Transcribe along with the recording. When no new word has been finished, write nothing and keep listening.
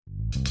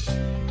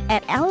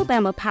At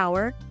Alabama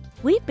Power,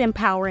 we've been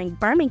powering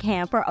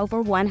Birmingham for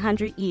over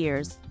 100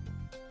 years.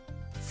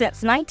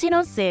 Since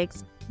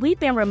 1906, we've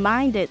been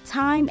reminded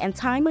time and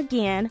time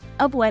again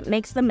of what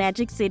makes the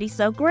Magic City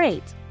so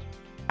great.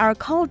 Our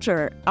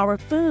culture, our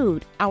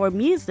food, our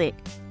music,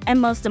 and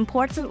most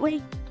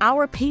importantly,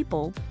 our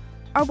people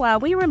are why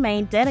we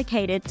remain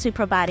dedicated to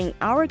providing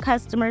our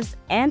customers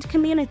and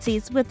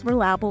communities with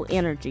reliable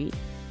energy.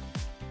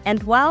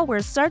 And while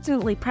we're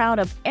certainly proud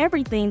of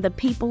everything the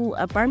people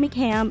of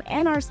Birmingham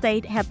and our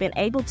state have been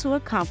able to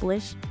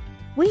accomplish,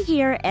 we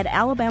here at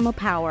Alabama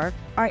Power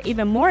are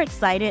even more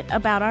excited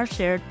about our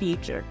shared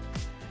future.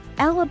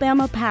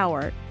 Alabama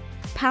Power,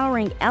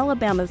 powering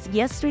Alabama's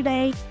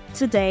yesterday,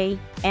 today,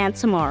 and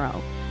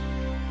tomorrow.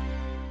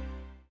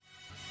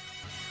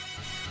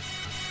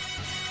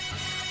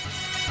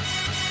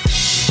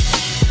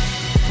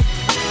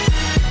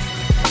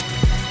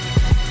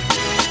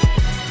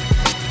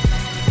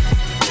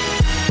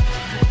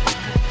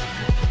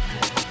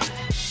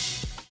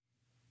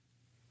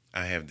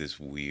 I have this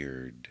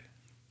weird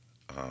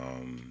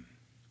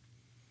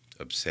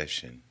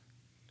obsession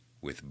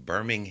with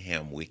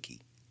Birmingham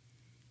Wiki.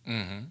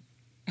 Mm-hmm.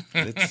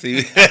 Let's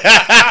see. They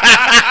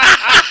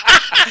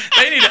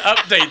need to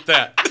update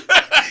that.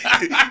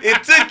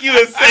 It took you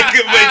a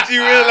second, but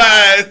you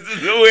realized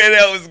where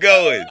that was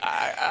going.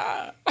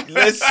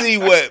 Let's see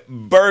what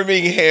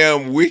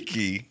Birmingham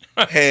Wiki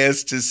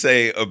has to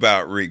say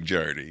about Rick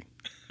Journey.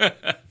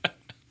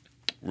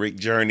 Rick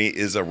Journey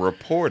is a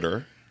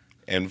reporter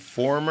and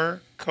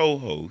former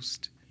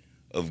co-host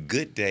of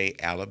Good Day,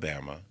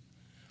 Alabama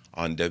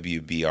on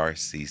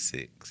WBRC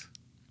 6.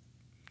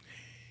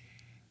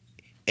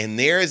 And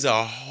there's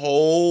a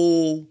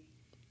whole,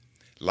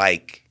 I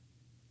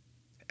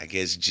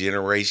guess,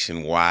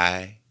 Generation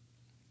Y,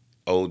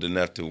 old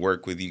enough to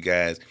work with you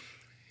guys.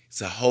 It's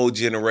a whole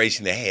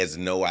generation that has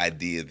no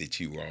idea that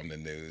you were on the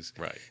news.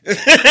 Right.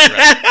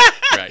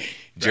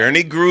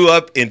 Journey grew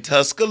up in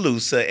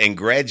Tuscaloosa and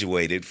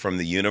graduated from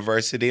the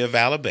University of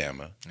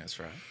Alabama. That's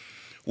right.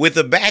 With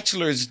a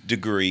bachelor's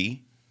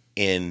degree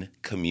in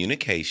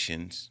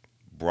communications,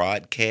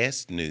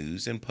 broadcast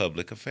news, and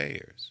public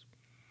affairs.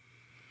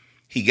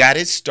 He got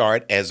his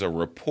start as a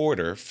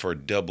reporter for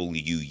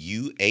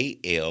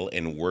WUAL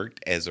and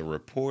worked as a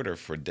reporter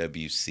for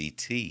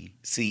CFT,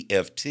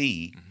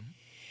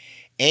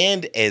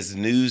 and as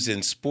news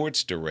and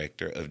sports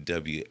director of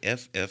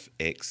WFFX-FM.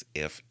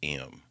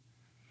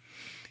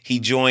 He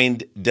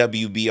joined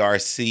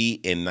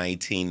WBRC in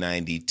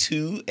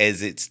 1992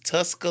 as its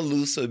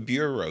Tuscaloosa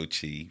bureau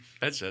chief.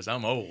 That says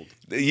I'm old.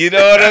 You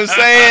know what I'm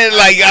saying?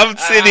 I'm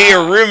sitting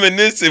here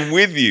reminiscing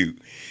with you.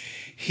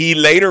 He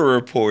later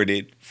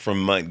reported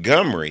from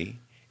Montgomery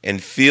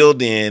and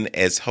filled in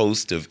as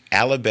host of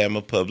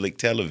Alabama Public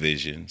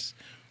Television's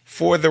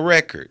For the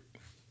Record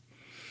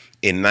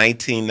in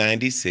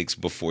 1996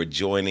 before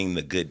joining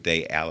the Good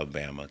Day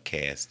Alabama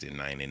cast in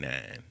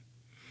 99.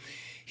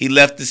 He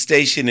left the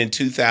station in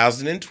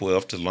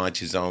 2012 to launch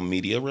his own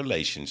media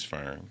relations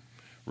firm,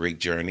 Rick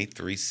Journey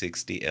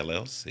 360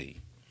 LLC.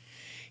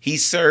 He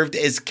served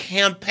as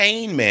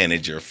campaign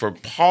manager for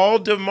Paul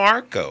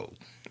DeMarco.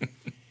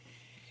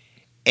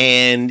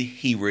 And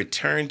he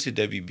returned to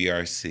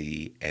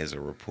WBRC as a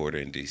reporter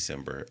in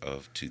December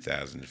of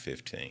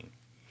 2015.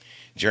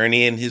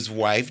 Journey and his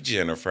wife,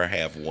 Jennifer,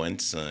 have one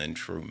son,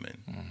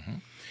 Truman. Mm-hmm.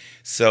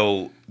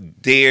 So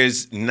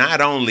there's not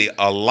only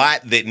a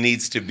lot that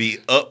needs to be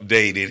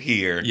updated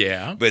here,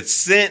 but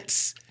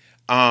since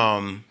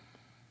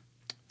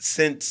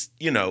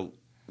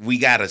we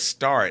got to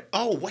start.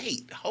 Oh,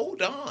 wait,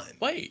 hold on.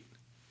 Wait.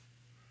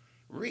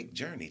 Rick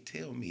Journey,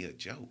 tell me a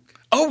joke.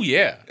 Oh,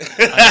 yeah.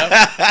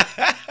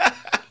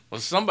 Well,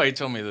 somebody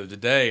told me the other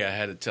day I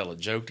had to tell a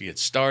joke to get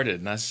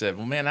started, and I said,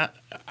 well, man, I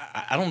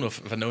don't know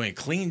if I know any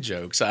clean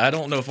jokes. I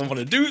don't know if I want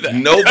to do that.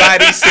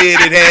 Nobody said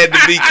it had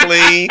to be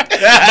clean.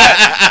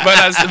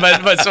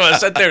 but so I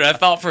sat there and I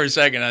thought for a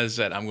second. I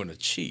said, I'm going to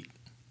cheat.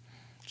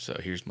 So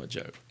here's my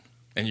joke,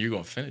 and you're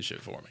going to finish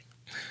it for me.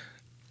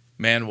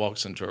 Man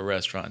walks into a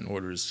restaurant and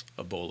orders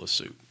a bowl of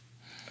soup.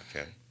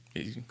 Okay.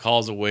 He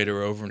calls a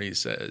waiter over and he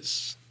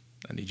says,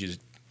 I need you to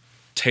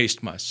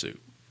taste my soup.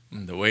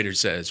 And the waiter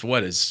says,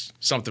 what, is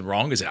something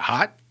wrong? Is it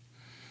hot?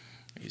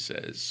 He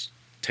says,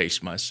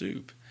 taste my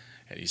soup.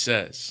 And he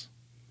says,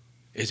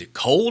 is it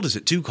cold? Is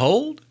it too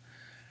cold?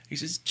 He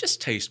says, just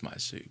taste my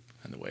soup.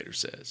 And the waiter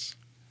says,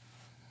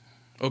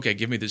 okay,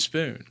 give me the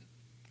spoon.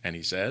 And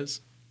he says,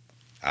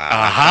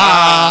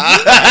 aha.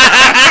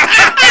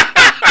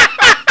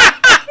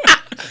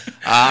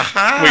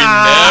 We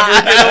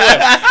never get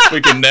away. We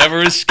can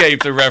never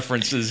escape the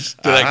references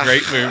to that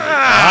great movie.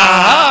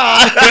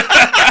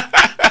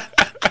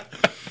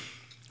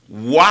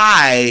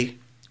 Why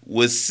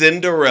was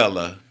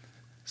Cinderella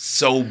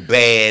so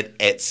bad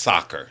at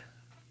soccer?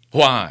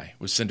 Why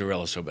was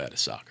Cinderella so bad at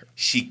soccer?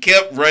 She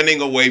kept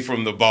running away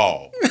from the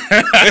ball.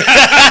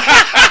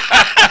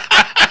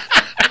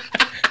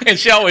 And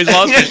she always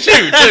lost her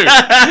shoe,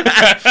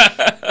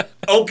 too.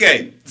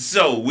 Okay,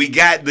 so we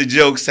got the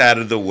jokes out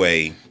of the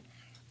way.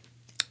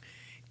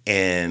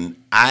 And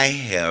I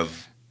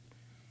have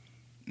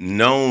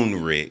known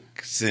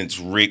Rick since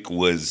Rick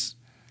was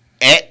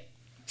at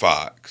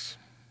Fox.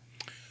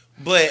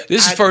 But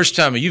this is the first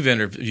time you've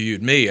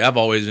interviewed me. I've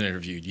always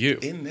interviewed you.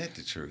 Isn't that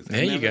the truth?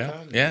 There you go.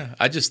 Yeah,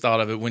 I just thought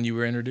of it when you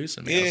were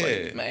introducing me. I was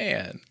like,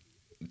 man.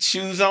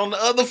 Shoes on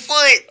the other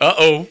foot.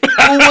 Uh-oh.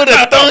 Who would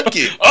have thunk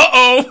it?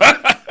 Uh-oh.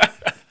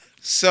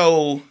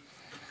 So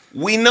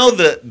we know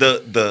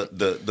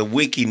the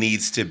wiki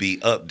needs to be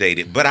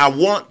updated, but I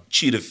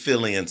want you to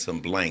fill in some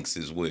blanks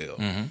as well.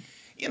 Mm-hmm.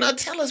 You know,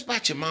 tell us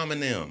about your mom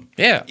and them.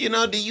 Yeah. You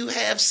know, do you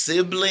have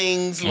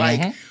siblings?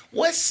 Like,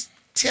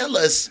 tell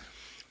us,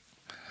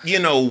 you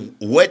know,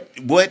 what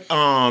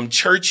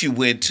church you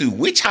went to?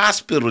 Which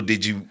hospital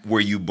were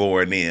you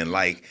born in?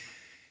 Like,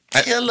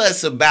 tell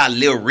us about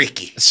Lil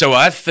Ricky. So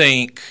I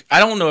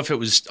don't know if it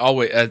was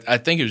always, I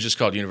think it was just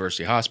called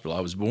University Hospital.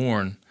 I was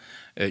born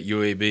at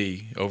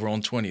UAB over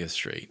on 20th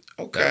Street.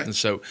 Okay. And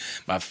so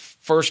my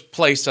first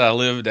place that I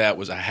lived at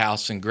was a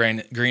house in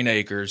Green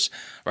Acres,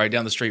 right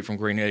down the street from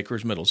Green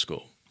Acres Middle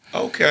School.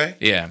 Okay.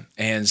 Yeah.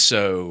 And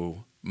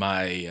so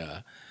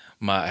I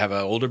have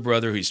an older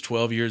brother who's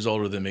 12 years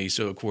older than me.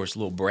 So, of course,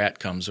 little brat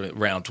comes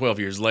around 12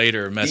 years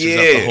later and messes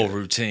up the whole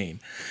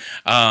routine.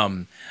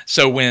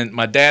 So when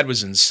my dad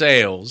was in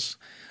sales,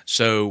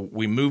 so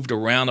we moved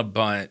around a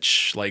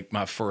bunch, like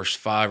my first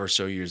 5 or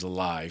so years of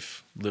life.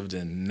 Lived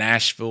in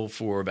Nashville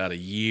for about a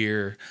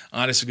year.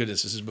 Honest to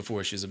goodness, this is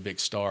before she was a big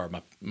star.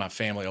 My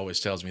family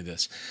always tells me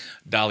this.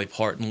 Dolly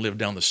Parton lived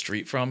down the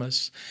street from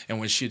us. And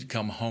when she'd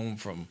come home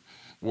from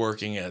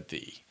working at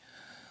the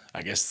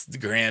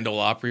Grand Ole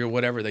Opry or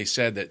whatever, they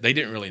said that they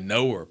didn't really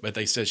know her, but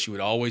they said she would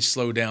always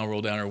slow down,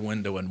 roll down her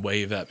window, and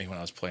wave at me when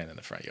I was playing in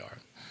the front yard.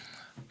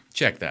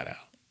 Check that out.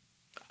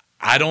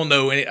 I don't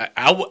know any.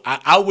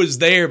 I was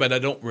there, but I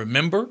don't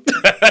remember.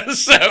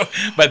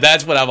 But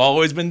that's what I've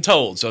always been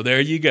told. So there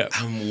you go.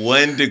 I'm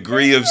 1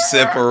 degree of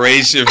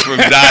separation from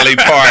Dolly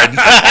Parton.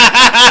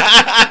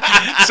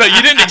 So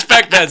you didn't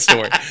expect that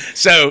story.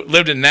 So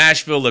lived in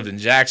Nashville, lived in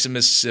Jackson,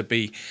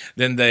 Mississippi.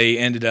 Then they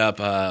ended up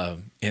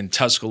in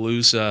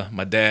Tuscaloosa.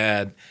 My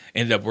dad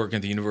ended up working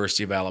at the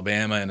University of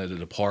Alabama in a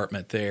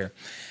department there,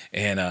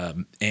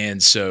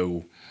 and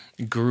so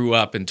grew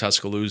up in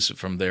Tuscaloosa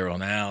from there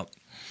on out.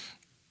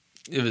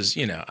 It was,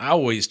 you know, I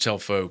always tell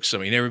folks, I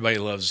mean, everybody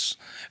loves,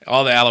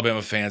 all the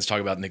Alabama fans talk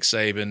about Nick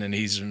Saban, and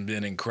he's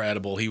been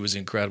incredible. He was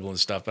incredible and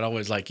stuff. But I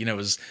always like, you know,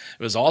 it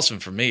was awesome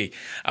for me.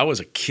 I was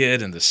a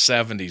kid in the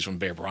 70s when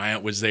Bear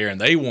Bryant was there, and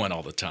they won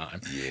all the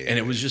time. Yeah. And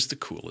it was just the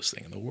coolest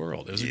thing in the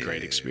world. It was a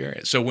great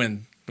experience. So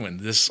when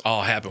this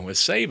all happened with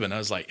Saban, I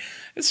was like,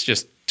 it's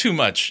just too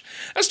much.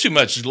 That's too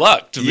much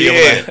luck to be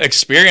able to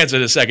experience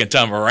it a second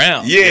time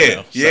around.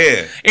 Yeah, you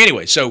know?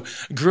 Anyway, so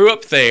grew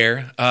up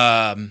there.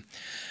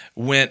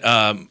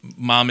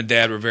 Mom and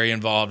dad were very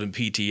involved in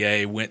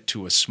PTA, went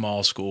to a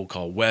small school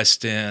called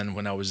West End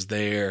when I was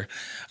there,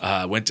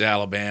 went to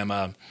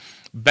Alabama.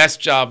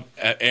 Best job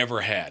I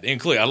ever had.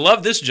 Including, I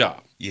love this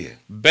job. Yeah.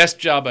 Best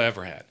job I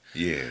ever had.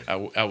 Yeah.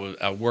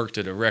 I worked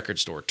at a record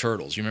store,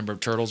 Turtles. You remember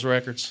Turtles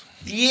Records?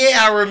 Yeah,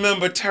 I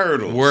remember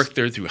Turtles. Worked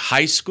there through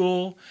high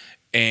school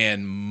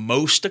and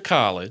most of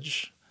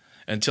college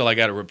until I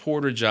got a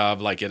reporter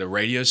job like at a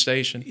radio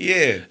station.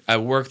 Yeah. I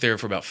worked there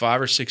for about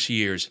 5 or 6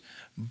 years.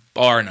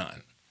 Bar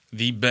none,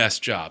 the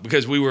best job,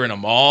 because we were in a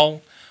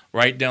mall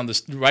right down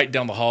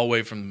the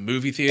hallway from the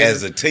movie theater.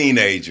 As a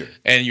teenager.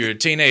 And you're a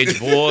teenage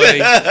boy,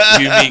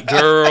 you meet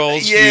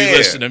girls, you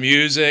listen to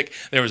music.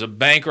 There was a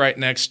bank right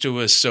next to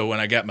us, so when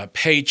I got my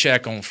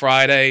paycheck on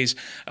Fridays,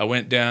 I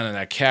went down and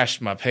I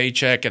cashed my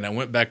paycheck, and I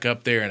went back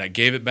up there and I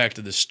gave it back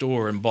to the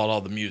store and bought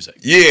all the music.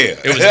 Yeah.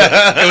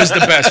 It was the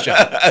best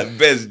job.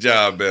 Best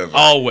job ever.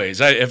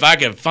 Always. If I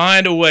could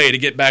find a way to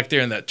get back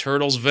there in that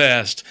Turtles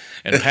vest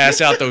and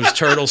pass out those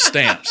Turtle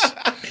stamps.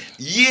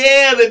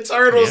 Yeah, the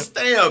Turtle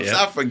stamps. Yep.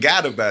 I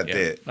forgot about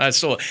that. That's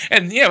so,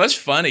 and yeah, that's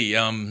funny.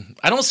 I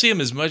don't see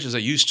them as much as I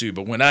used to,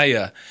 but when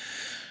I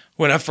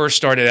first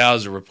started out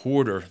as a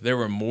reporter, there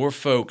were more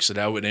folks that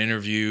I would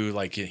interview,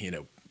 like,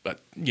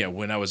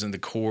 when I was in the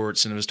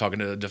courts and I was talking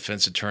to a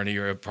defense attorney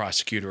or a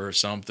prosecutor or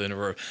something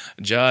or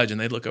a judge, and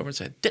they'd look over and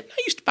say, "Didn't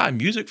I used to buy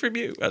music from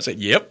you?" I said,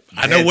 "Yep,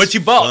 I know what you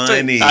bought.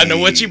 Funny. I know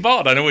what you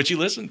bought. I know what you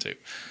listened to."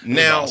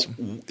 Now,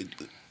 awesome.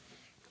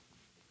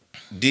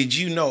 Did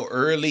you know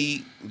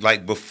early,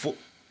 like before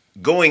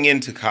going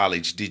into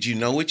college, did you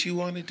know what you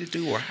wanted to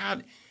do, or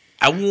how?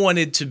 I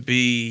wanted to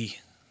be.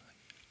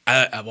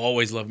 I've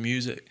always loved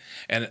music,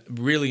 and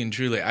really and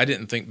truly, I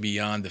didn't think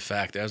beyond the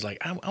fact that I was like,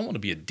 I want to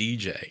be a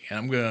DJ, and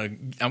I'm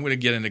gonna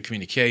get into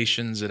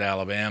communications at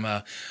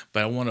Alabama,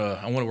 but I want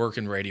to work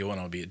in radio and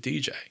I want to be a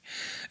DJ.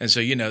 And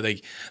so,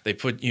 they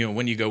put,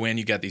 when you go in,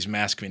 you got these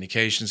mass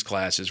communications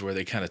classes where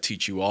they kind of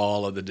teach you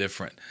all of the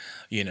different,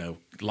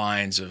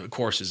 lines of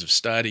courses of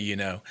study,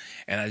 and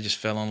I just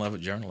fell in love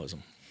with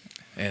journalism.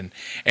 And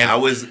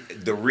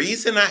the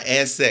reason I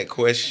asked that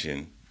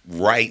question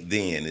right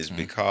then is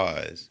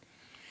because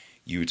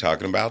you were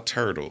talking about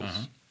Turtles.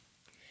 Uh-huh.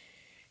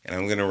 And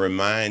I'm going to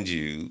remind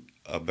you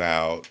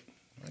about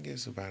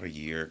a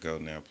year ago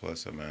now,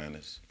 plus or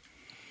minus,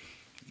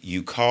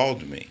 you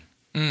called me.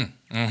 I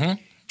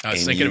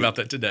was thinking about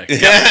that today.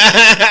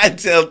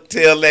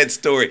 Tell that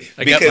story.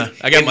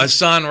 I got my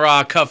Sun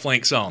Ra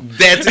cufflinks on.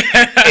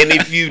 And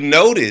if you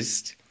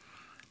noticed,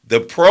 the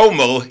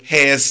promo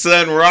has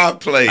Sun Ra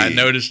played. I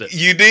noticed it.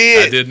 You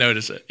did? I did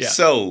notice it, yeah.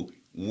 So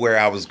where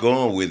I was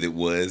going with it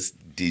was,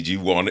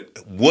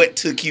 what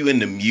took you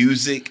into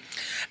music?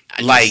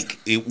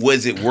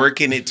 Was it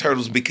working at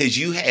Turtles? Because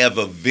you have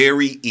a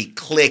very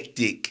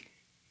eclectic,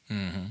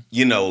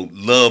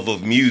 love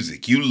of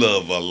music. You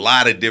love a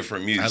lot of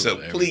different music. So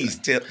please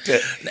tell.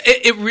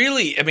 It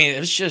really,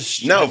 it's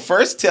just. No,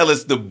 first tell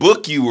us the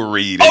book you were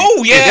reading.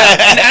 Oh, yeah.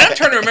 And I'm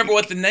trying to remember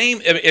what the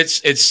name,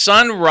 it's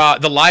Sun Ra,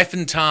 The Lives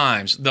and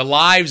Times of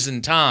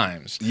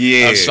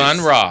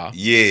Sun Ra.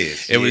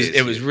 Yes.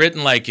 It was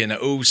written like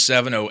in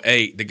 07,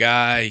 08. The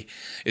guy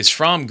is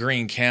from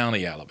Greene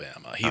County,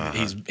 Alabama.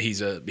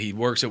 He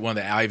works at one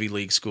of the Ivy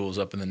League schools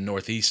up in the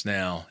Northeast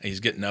now.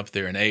 He's getting up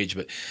there in age,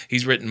 but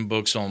he's written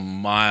books on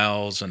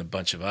Miles and a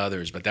bunch of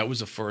others. But that was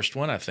the first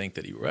one I think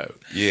that he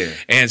wrote. Yeah.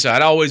 And so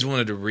I'd always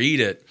wanted to read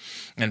it.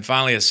 And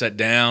finally I sat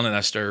down and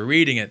I started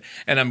reading it.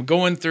 And I'm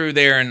going through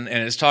there and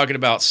it's talking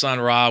about Sun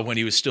Ra when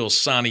he was still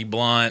Sonny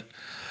Blunt.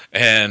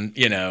 And,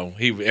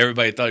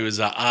 everybody thought he was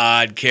an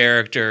odd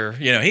character.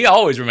 He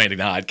always remained an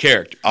odd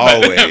character.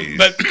 Always.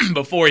 But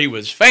before he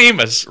was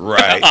famous,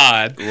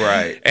 odd.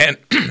 Right. And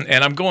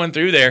I'm going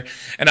through there,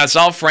 and I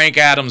saw Frank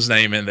Adams'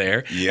 name in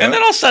there. Yep. And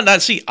then all of a sudden I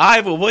see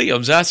Iva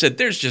Williams. I said,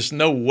 there's just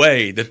no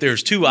way that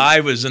there's two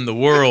Ivas in the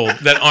world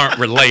that aren't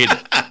related.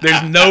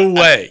 There's no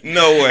way.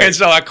 No way. And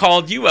so I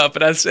called you up,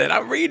 and I said,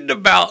 I'm reading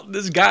about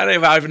this guy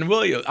named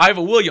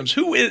Iva Williams.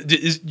 Who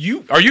is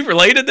you? Are you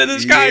related to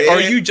this guy? Or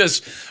are you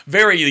just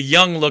very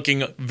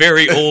young-looking,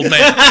 very old man?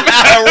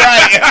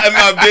 Right,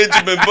 my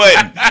Benjamin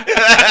Button.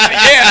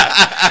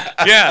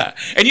 Yeah.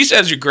 And you said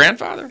it was your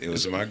grandfather? It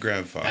was my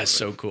grandfather. That's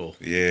so cool.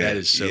 Yeah, that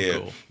is so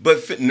cool.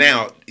 But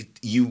now,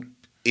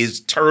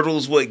 is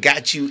Turtles what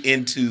got you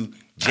into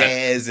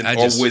jazz,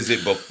 or was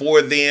it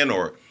before then?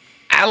 Or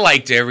I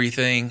liked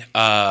everything.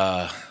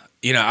 I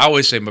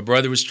always say my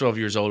brother was 12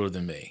 years older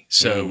than me.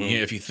 So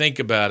if you think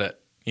about it,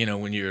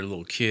 when you're a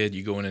little kid,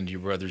 you going into your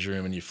brother's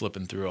room and you're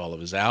flipping through all of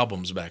his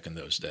albums back in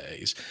those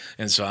days.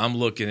 And so I'm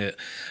looking at,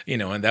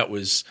 and that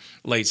was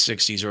late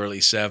 60s, early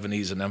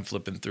 70s, and I'm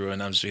flipping through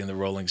and I'm seeing the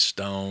Rolling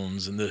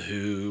Stones and the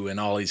Who and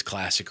all these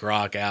classic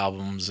rock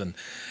albums and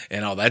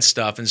all that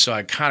stuff. And so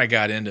I kind of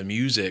got into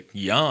music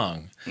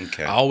young.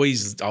 Okay. I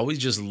always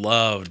just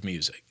loved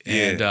music.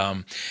 Yeah.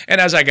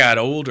 And as I got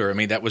older,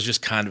 that was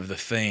just kind of the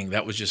thing.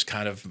 That was just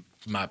kind of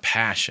my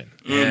passion.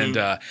 And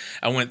I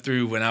went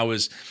through when I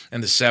was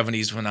in the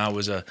 70s when I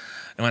was an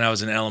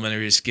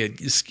elementary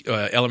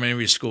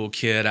school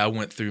kid. I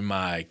went through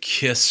my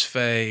Kiss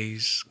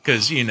phase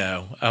because I used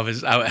to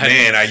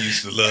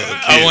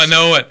love Kiss. I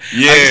know it.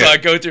 Yeah. So I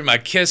go through my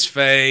Kiss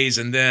phase,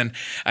 and then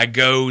I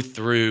go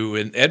through,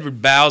 and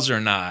Edward Bowser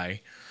and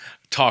I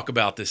talk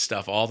about this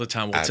stuff all the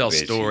time. We'll tell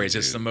stories.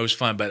 It's the most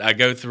fun. But I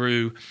go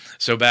through,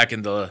 so back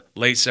in the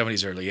late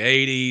 70s, early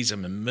 80s,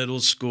 I'm in middle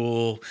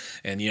school,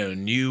 and,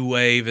 New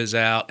Wave is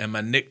out, and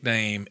my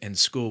nickname in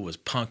school was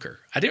Punker.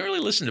 I didn't really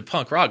listen to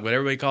punk rock, but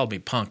everybody called me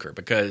Punker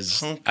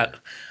because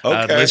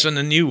I listened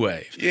to New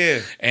Wave.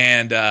 Yeah.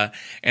 And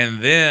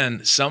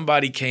then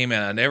somebody came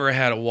in. I never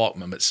had a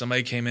Walkman, but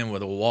somebody came in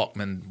with a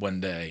Walkman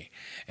one day.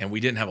 And we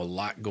didn't have a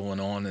lot going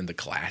on in the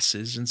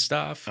classes and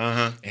stuff.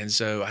 Uh-huh. And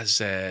so I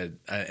said,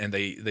 and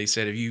they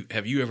said,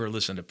 have you ever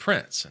listened to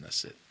Prince? And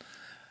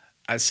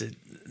I said,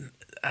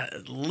 a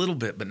little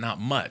bit, but not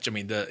much. In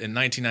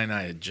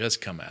 1999 it had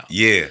just come out.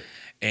 Yeah.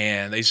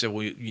 And they said,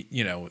 well,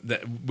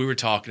 we were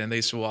talking, and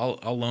they said, well,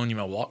 I'll loan you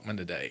my Walkman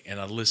today. And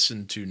I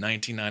listened to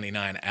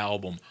 1999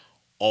 album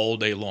all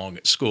day long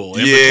at school,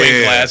 in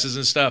between classes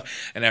and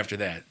stuff. And after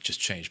that, it just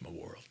changed my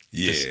world.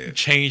 Yeah. Just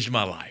changed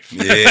my life.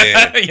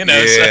 Yeah. And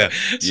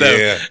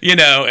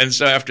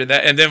so after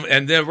that, and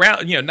then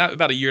around, not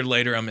about a year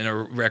later, I'm in a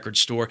record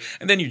store,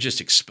 and then you're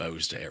just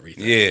exposed to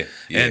everything. Yeah.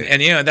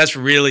 And that's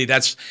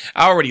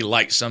I already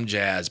liked some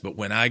jazz, but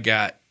when I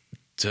got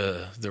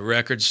to the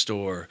record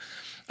store,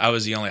 I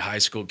was the only high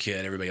school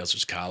kid. Everybody else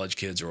was college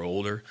kids or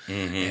older.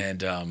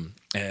 Mm-hmm.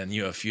 And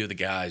a few of the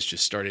guys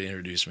just started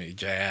introducing me to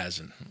jazz,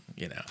 and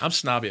I'm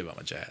snobby about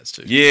my jazz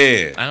too.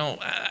 Yeah.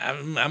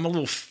 I'm a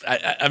little.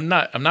 I'm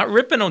not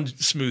ripping on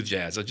smooth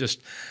jazz. It's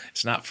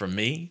not for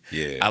me.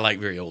 Yeah. I like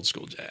very old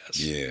school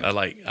jazz. Yeah. I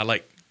like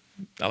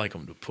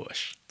them to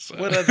push. So.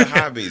 What other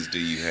hobbies do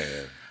you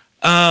have?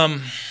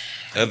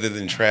 Other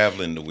than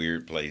traveling to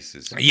weird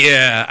places.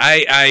 Yeah,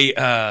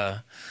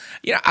 I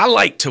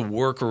like to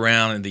work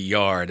around in the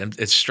yard.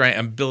 It's strange.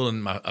 I'm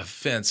building a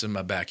fence in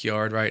my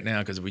backyard right now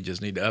because we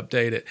just need to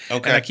update it.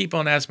 Okay. And I keep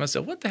on asking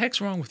myself, what the heck's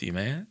wrong with you,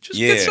 man? Just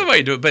get somebody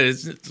to do it. But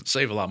it'll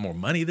save a lot more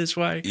money this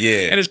way.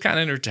 Yeah. And it's kind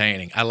of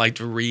entertaining. I like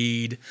to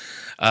read.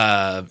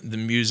 The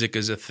music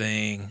is a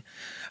thing.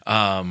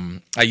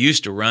 I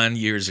used to run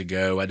years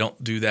ago. I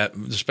don't do that,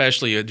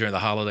 especially during the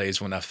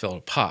holidays when I felt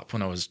a pop,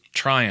 when I was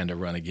trying to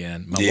run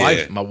again.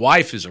 My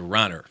wife is a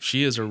runner.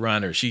 She is a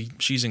runner.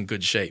 She's in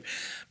good shape.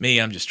 Me,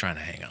 I'm just trying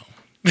to hang on.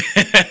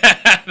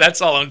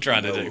 That's all I'm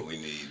trying to do. What we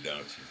need, don't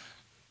you?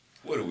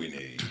 What do we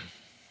need?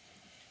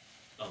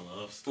 A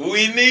love story.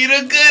 We need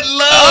a good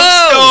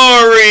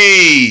love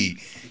story.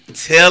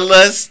 Tell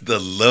us the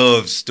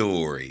love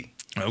story.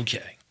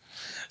 Okay.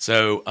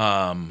 So,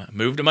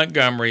 moved to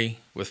Montgomery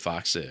with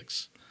Fox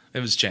 6. It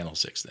was Channel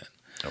 6 then.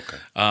 Okay.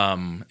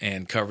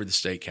 And covered the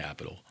state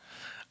capitol.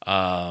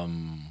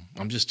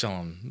 I'm just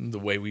telling the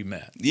way we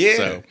met. Yeah.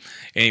 So,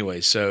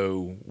 anyway,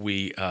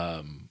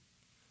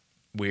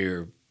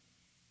 we're,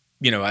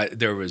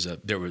 there was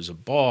a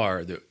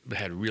bar that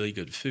had really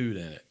good food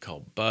in it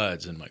called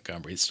Bud's in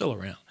Montgomery. It's still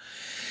around.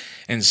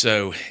 And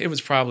so it was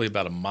probably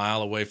about a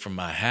mile away from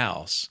my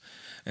house.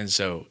 And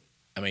so,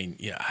 I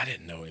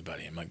didn't know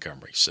anybody in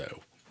Montgomery. So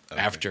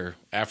after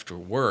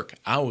work,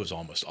 I was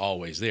almost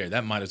always there.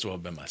 That might as well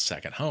have been my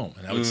second home.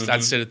 And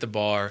I'd sit at the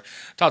bar,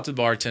 talk to the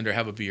bartender,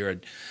 have a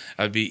beer.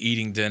 I'd be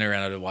eating dinner,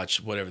 and I'd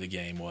watch whatever the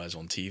game was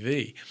on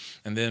TV.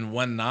 And then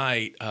one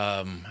night,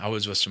 I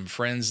was with some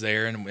friends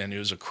there, and it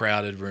was a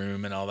crowded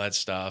room and all that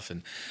stuff.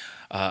 And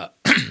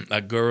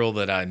a girl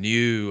that I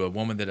knew, a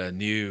woman that I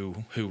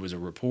knew who was a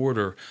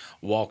reporter,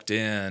 walked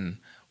in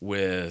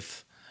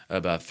with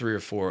about 3 or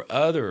 4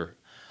 other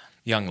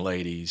young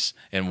ladies,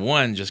 and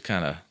one just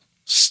kind of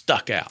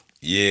stuck out.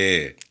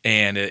 Yeah.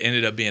 And it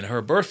ended up being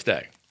her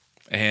birthday.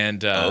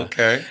 And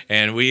okay.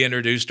 And we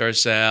introduced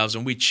ourselves,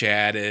 and we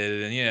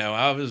chatted, and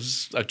I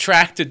was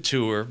attracted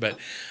to her, but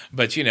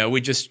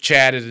we just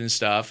chatted and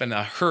stuff. And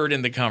I heard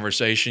in the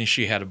conversation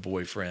she had a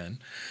boyfriend,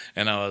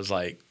 and I was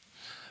like,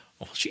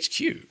 well, she's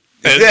cute.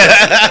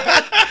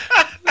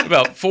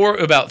 About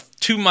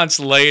 2 months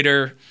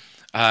later,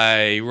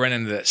 I ran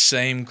into that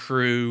same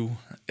crew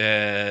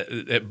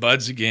at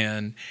Bud's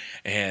again,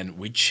 and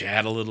we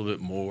chat a little bit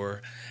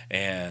more.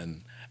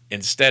 And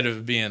instead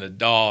of being a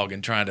dog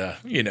and trying to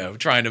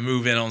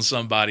move in on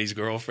somebody's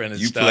girlfriend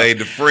and stuff, you played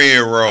the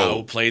friend role.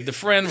 I played the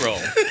friend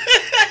role,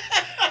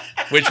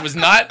 which was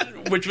not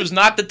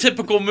the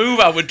typical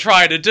move I would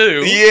try to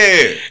do.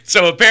 Yeah.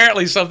 So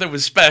apparently something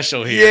was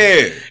special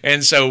here. Yeah.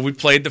 And so we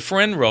played the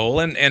friend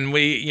role, and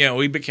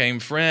we became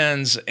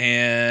friends.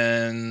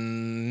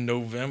 And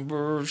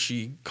November,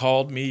 she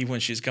called me when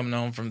she was coming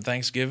home from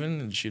Thanksgiving,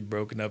 and she'd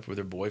broken up with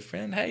her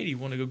boyfriend. Hey, do you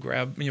want to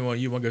go you want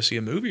to go see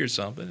a movie or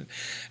something?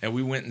 And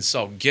we went and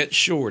saw Get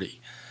Shorty,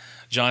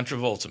 John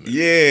Travolta movie.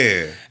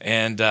 Yeah.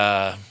 And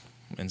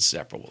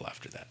inseparable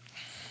after that.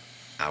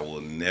 I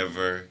will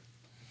never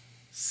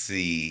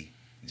see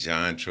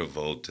John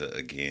Travolta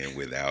again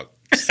without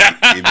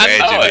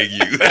imagining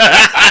you.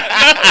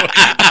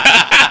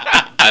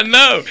 I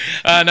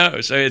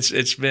know. So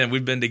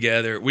we've been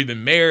together. We've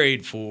been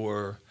married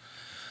for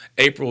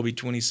April will be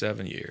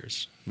 27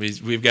 years.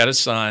 We've got a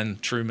son,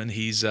 Truman.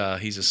 He's a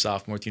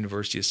sophomore at the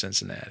University of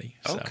Cincinnati.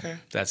 So okay.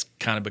 That's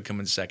kind of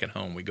becoming second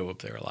home. We go up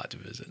there a lot to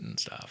visit and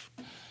stuff.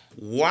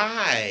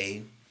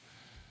 Why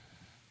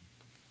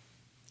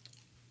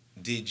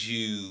did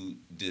you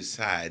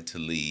decide to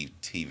leave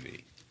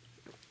TV?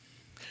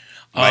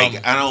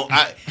 Like I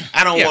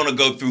don't want to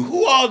go through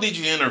who all did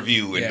you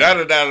interview and da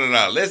da da da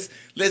da.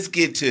 Let's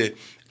get to,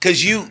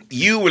 because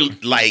you were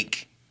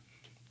like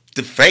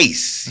the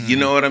face. Mm-hmm. You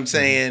know what I'm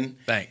saying?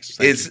 Thanks.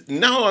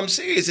 No, I'm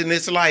serious, and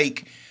it's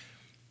like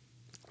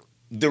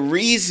the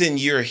reason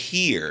you're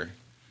here.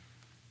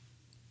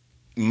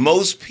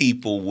 Most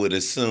people would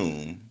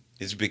assume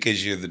is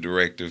because you're the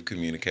director of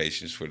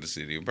communications for the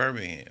city of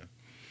Birmingham.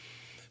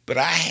 But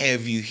I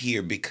have you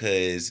here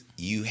because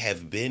you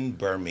have been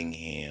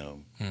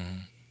Birmingham,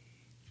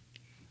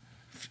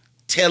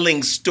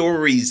 telling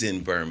stories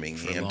in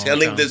Birmingham,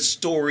 telling the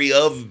story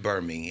of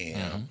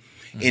Birmingham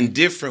in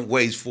different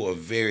ways for a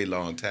very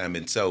long time.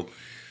 And so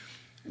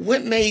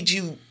what made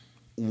you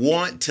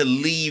want to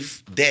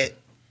leave that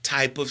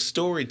type of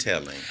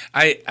storytelling?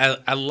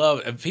 I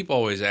love it. People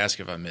always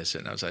ask if I miss it,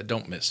 and I was like, I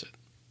don't miss it.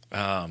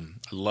 I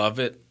love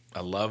it.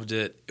 I loved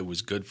it. It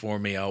was good for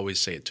me. I always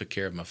say it took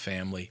care of my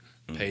family.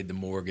 Paid the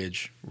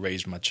mortgage,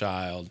 raised my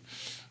child,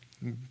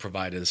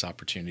 provided us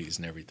opportunities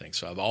and everything.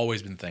 So I've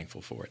always been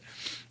thankful for it.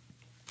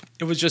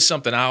 It was just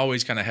something I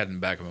always kind of had in the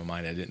back of my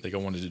mind. I didn't think I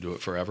wanted to do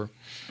it forever.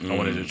 I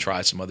wanted to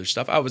try some other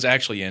stuff. I was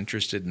actually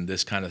interested in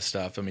this kind of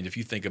stuff. I mean, if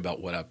you think about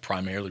what I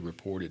primarily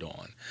reported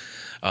on,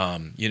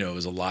 it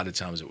was a lot of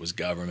times it was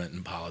government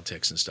and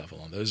politics and stuff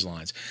along those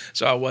lines.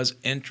 So I was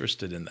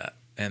interested in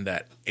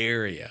that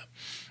area.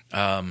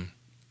 And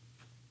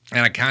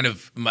I kind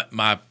of,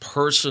 my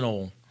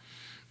personal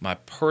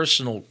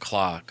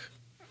clock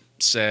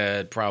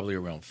said probably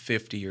around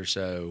 50 or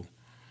so,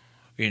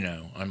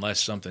 unless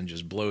something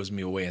just blows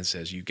me away and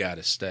says, you got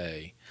to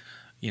stay,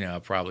 I'll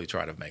probably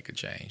try to make a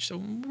change.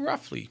 So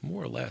roughly,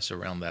 more or less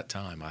around that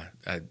time,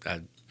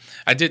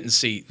 I didn't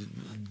see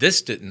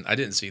this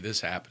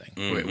happening.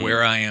 Mm-hmm.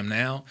 Where I am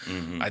now,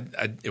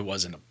 it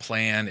wasn't a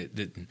plan.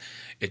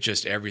 It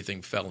just,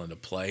 everything fell into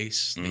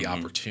place. Mm-hmm. The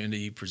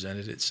opportunity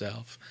presented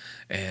itself,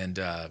 and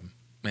I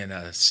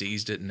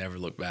seized it and never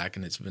looked back,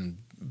 and it's been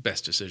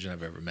best decision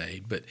I've ever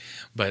made. But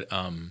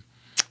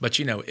But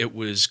it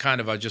was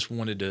kind of I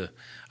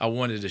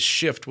wanted to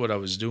shift what I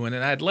was doing,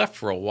 and I had left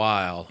for a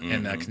while,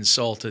 and I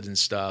consulted and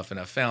stuff, and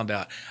I found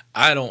out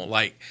I don't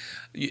like.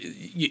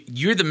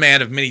 You're the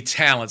man of many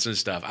talents and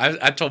stuff.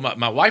 I told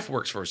my wife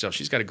works for herself.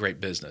 She's got a great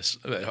business,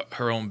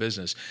 her own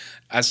business.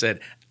 I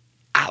said,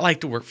 I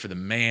like to work for the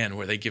man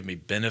where they give me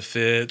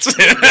benefits.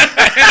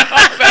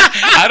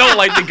 I don't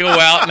like to go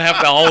out and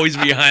have to always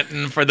be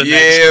hunting for the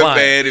next client.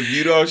 Yeah, man. If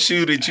you don't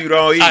shoot it, you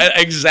don't eat.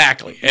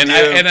 Exactly. And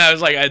I was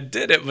like, I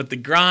did it, but the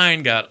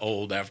grind got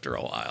old after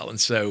a while. And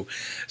so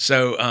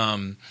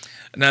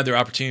another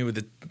opportunity with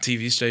the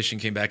TV station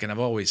came back, and I've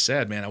always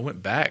said, man, I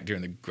went back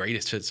during the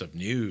greatest hits of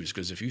news,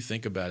 because if you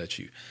think about it,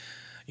 you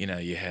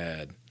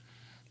had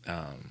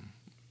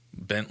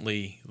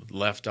Bentley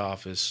left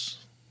office.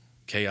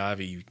 Kay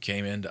Ivey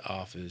came into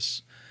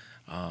office.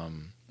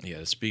 You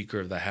had a Speaker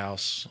of the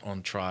House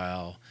on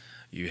trial.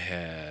 You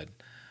had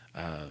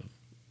a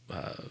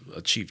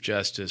Chief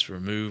Justice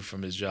removed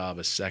from his job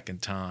a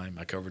second time.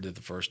 I covered it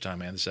the first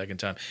time and the second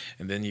time.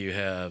 And then you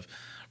have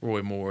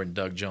Roy Moore and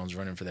Doug Jones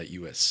running for that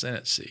U.S.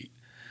 Senate seat.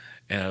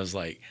 And I was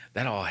like,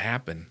 that all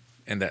happened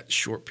in that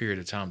short period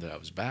of time that I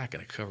was back,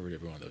 and I covered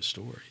every one of those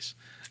stories.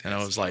 And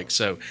I was like,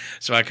 so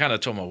I kind of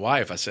told my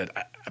wife, I said,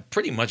 I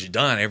pretty much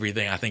done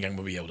everything I think I'm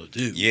going to be able to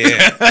do.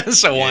 Yeah.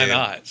 So why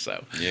not?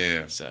 So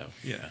yeah. So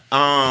yeah.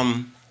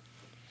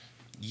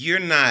 You're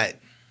not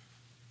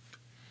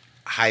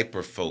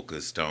hyper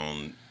focused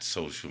on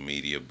social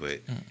media, but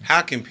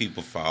how can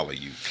people follow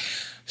you?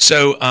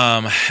 So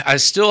I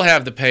still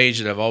have the page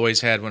that I've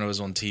always had when I was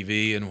on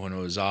TV and when I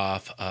was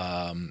off.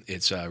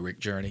 It's Rick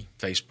Journey,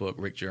 Facebook,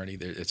 Rick Journey.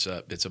 It's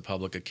a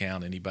public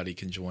account. Anybody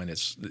can join.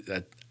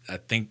 I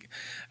think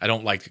I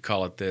don't like to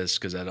call it this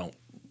because I don't,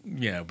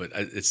 but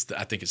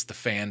I think it's the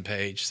fan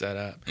page set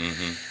up.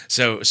 Mm-hmm.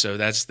 So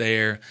that's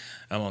there.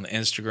 I'm on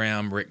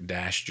Instagram,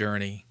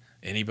 Rick-Journey.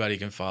 Anybody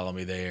can follow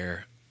me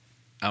there.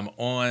 I'm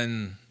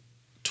on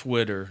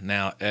Twitter,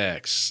 now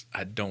X.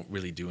 I don't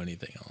really do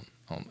anything on.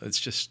 It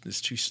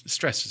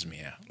stresses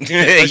me out.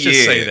 Let's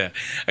just say that.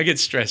 I get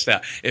stressed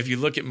out. If you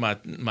look at my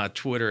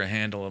Twitter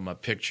handle and my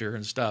picture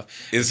and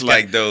stuff, it's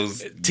like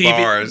those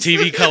bars.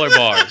 TV color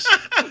bars.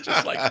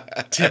 Just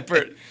like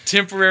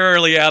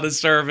temporarily out of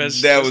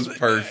service. That was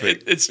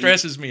perfect. It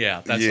stresses me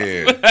out.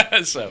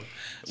 That's all.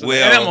 So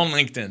and I'm on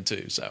LinkedIn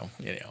too. So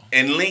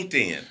And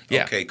LinkedIn.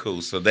 Yeah. Okay,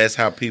 cool. So that's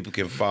how people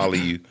can follow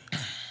you.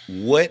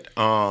 What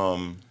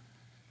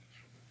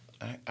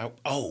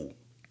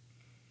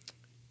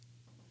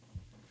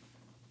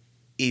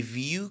if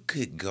you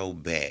could go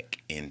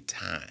back in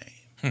time,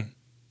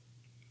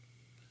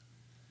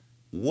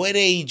 what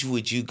age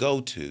would you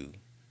go to?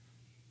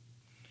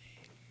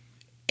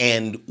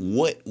 And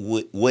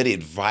what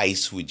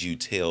advice would you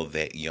tell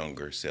that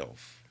younger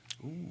self?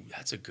 Ooh,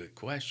 that's a good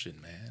question,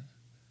 man.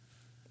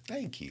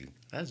 Thank you.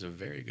 That's a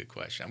very good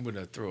question. I'm going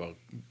to throw a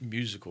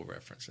musical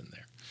reference in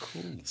there.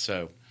 Cool.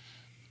 So,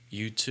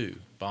 U2,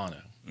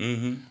 Bono,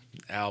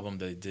 album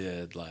they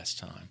did last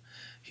time.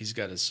 He's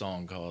got a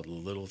song called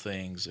Little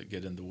Things That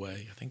Get in the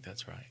Way. I think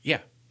that's right. Yeah,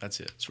 that's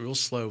it. It's a real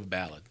slow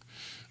ballad.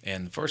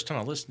 And the first time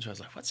I listened to it, I was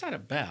like, what's that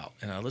about?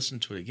 And I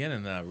listened to it again,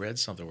 and then I read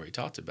something where he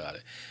talked about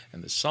it.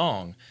 And the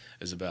song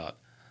is about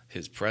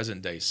his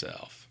present-day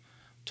self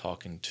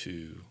talking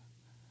to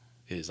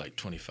his,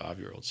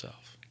 25-year-old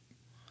self.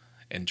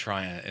 And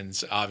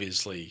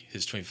obviously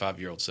his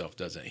 25-year-old self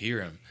doesn't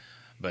hear him,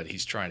 but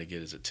he's trying to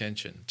get his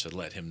attention to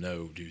let him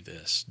know, do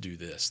this.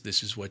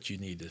 This is what you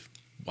need to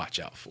watch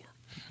out for.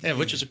 Yeah,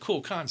 which is a cool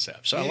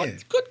concept. So I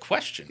like. Good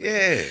question.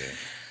 Yeah.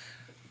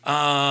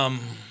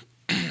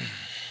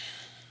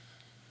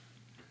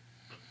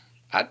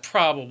 I'd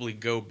probably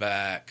go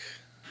back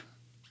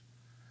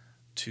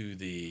to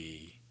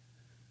the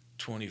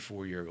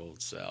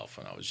 24-year-old self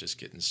when I was just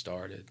getting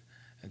started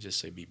and just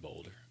say be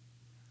bolder.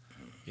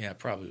 Yeah, it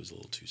probably was a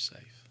little too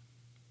safe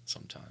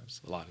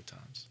sometimes, a lot of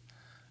times.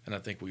 And I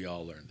think we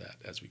all learn that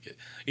as we get.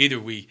 Either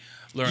we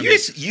learn. You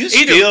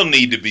still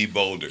need to be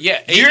bolder.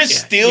 Yeah, you're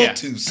still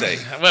too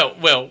safe.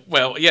 Well.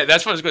 Yeah,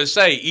 that's what I was going to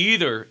say.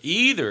 Either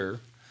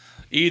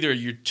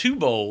you're too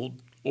bold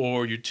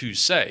or you're too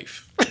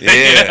safe.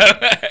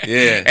 Yeah,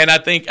 yeah. And I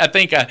think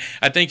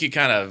you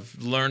kind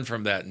of learn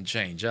from that and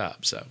change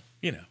up. So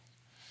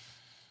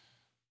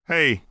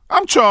Hey,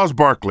 I'm Charles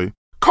Barkley.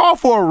 Call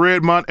for a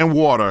Redmont and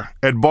water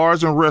at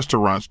bars and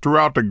restaurants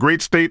throughout the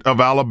great state of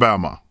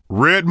Alabama.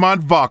 Redmont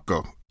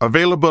Vodka,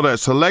 available at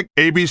select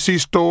ABC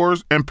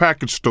stores and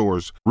package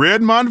stores.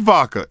 Redmont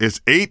Vodka is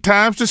 8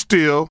 times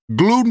distilled,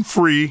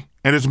 gluten-free,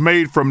 and is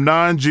made from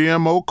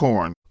non-GMO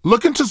corn.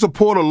 Looking to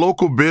support a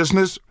local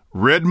business?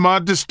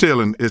 Redmont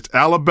Distilling is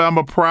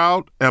Alabama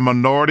proud and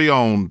minority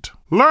owned.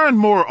 Learn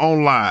more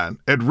online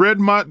at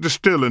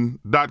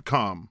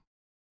redmontdistilling.com.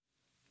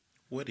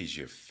 What is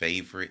your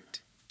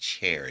favorite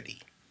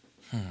charity?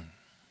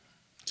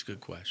 It's a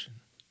good question.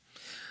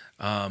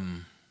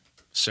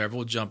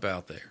 Several jump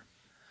out there.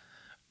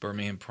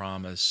 Birmingham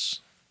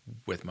Promise,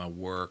 with my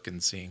work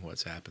and seeing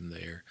what's happened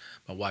there.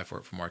 My wife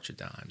worked for March of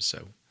Dimes,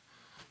 so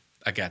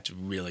I got to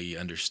really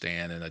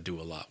understand, and I do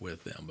a lot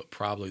with them. But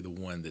probably the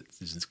one that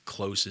is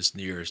closest,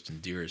 nearest,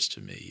 and dearest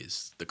to me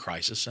is the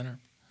Crisis Center.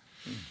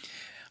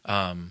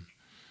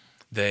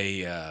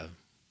 They've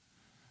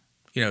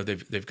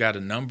got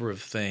a number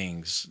of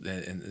things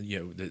that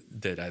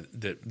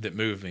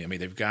move me. I mean,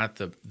 they've got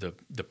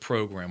the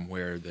program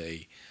where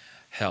they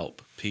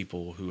help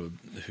people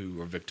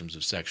who are victims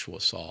of sexual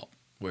assault,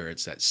 where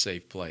it's that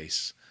safe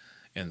place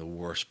in the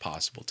worst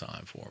possible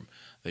time for them.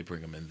 They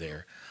bring them in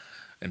there,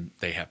 and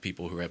they have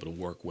people who are able to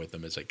work with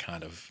them as they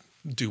kind of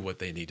do what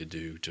they need to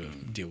do to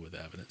deal with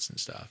evidence and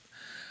stuff.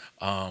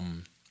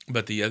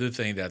 But the other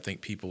thing that I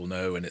think people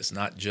know, and it's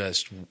not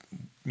just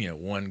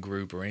one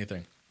group or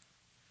anything,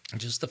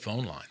 just the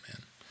phone line,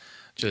 man.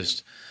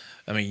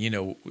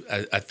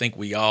 I think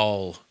we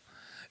all,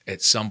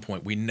 at some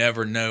point, we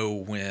never know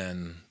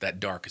when that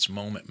darkest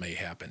moment may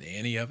happen to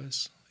any of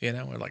us.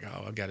 We're like,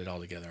 oh, I've got it all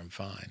together, I'm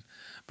fine.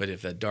 But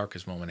if that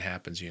darkest moment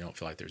happens, you don't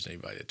feel like there's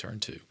anybody to turn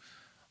to.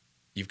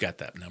 You've got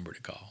that number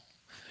to call.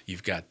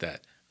 You've got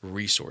that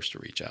resource to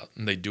reach out.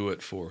 And they do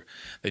it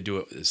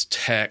as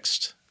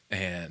text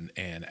and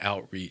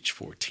outreach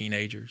for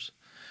teenagers.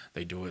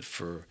 They do it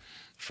for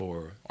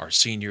our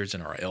seniors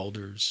and our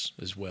elders,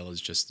 as well as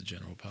just the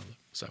general public.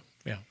 So,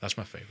 yeah, that's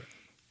my favorite.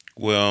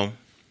 Well,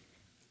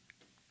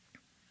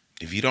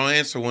 if you don't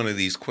answer one of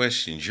these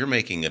questions, you're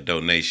making a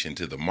donation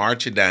to the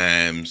March of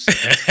Dimes,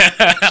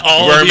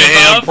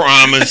 Birmingham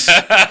Promise,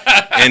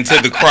 and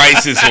to the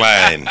Crisis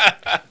Line.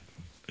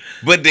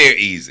 But they're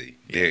easy.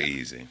 They're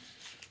easy.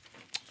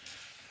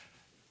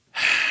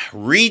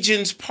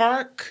 Regents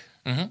Park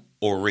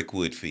or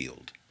Rickwood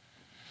Field?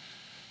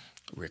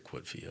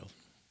 Rickwood Field.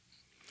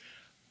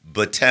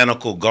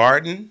 Botanical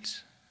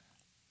Gardens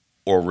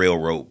or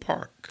Railroad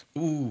Park?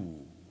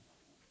 Ooh.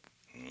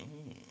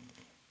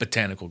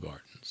 Botanical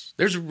Gardens.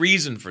 There's a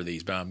reason for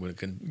these, but I'm going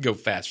to go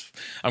fast.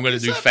 I'm going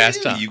to do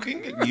fast time. You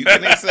can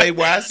say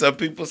why. Some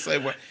people say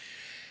why.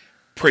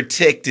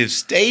 Protective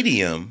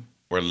Stadium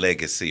or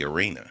Legacy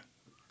Arena?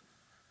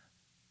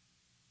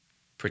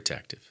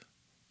 Protective.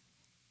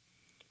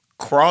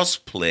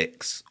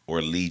 Crossplex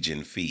or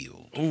Legion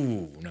Field?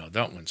 Ooh, no,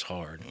 that one's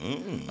hard.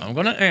 I'm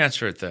going to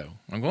answer it, though.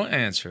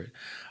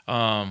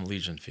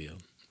 Legion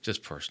Field.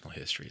 Just personal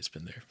history. It's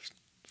been there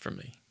for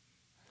me.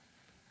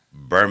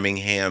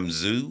 Birmingham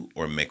Zoo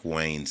or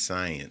McWane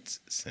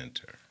Science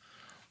Center?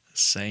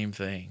 Same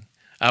thing.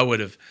 I would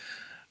have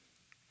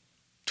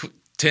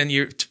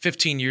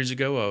 15 years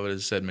ago, I would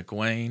have said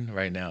McWane.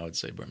 Right now, I would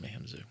say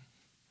Birmingham Zoo.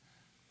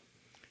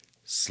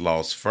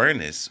 Sloss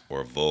Furnace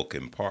or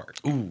Vulcan Park?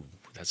 Ooh,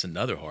 that's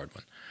another hard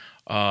one.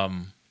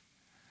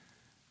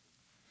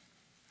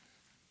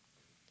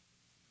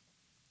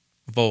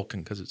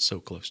 Vulcan, because it's so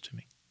close to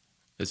me.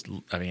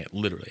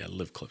 Literally, I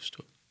live close to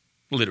it.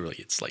 Literally,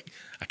 it's like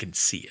I can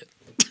see it.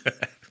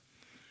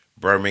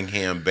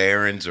 Birmingham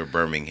Barons or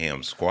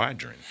Birmingham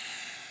Squadron?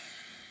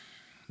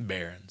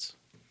 Barons.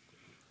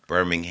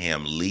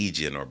 Birmingham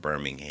Legion or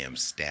Birmingham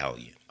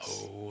Stallions?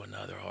 Oh,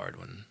 another hard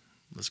one.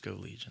 Let's go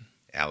Legion.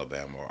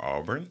 Alabama or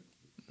Auburn?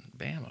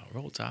 Bama,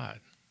 Roll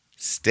Tide.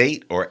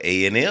 State or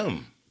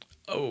A&M?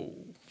 Oh,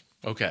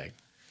 okay.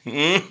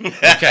 Okay,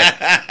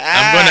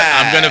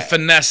 I'm gonna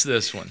finesse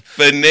this one.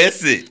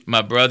 Finesse it.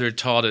 My brother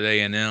taught at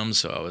A&M,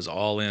 so I was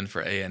all in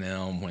for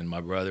A&M when my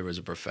brother was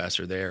a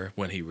professor there.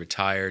 When he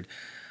retired,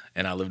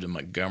 and I lived in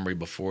Montgomery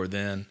before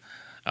then,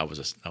 I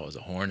was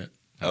a Hornet.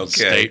 I was a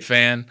State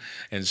fan,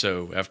 and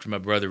so after my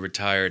brother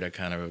retired, I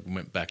kind of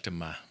went back to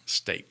my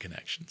State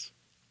connections.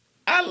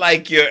 I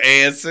like your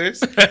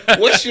answers.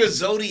 What's your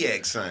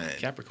zodiac sign?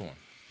 Capricorn.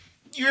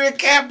 You're a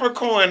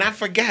Capricorn. I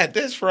forgot.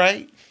 That's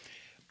right.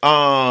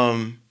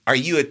 Are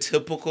you a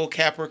typical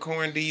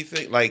Capricorn, do you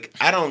think? Like,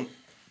 I don't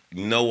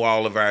know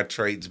all of our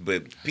traits,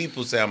 but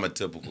people say I'm a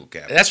typical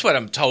Capricorn. That's what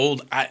I'm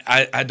told.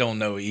 I don't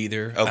know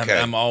either. Okay.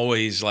 I'm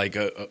always like,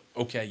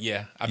 okay,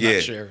 yeah, I'm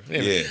not sure.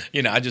 Yeah.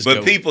 I just But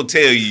go. people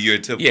tell you you're a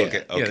typical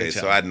Yeah, Okay,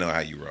 so I know how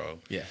you roll.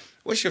 Yeah.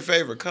 What's your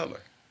favorite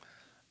color?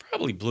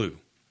 Probably blue.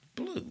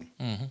 Blue.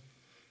 Mm-hmm.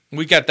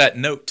 We got that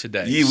note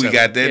today. Yeah, we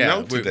got that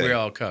note today. We're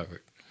all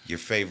covered. Your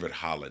favorite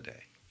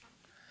holiday?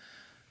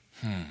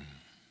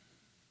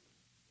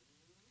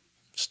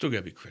 Still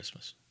gotta be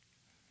Christmas.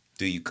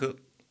 Do you cook?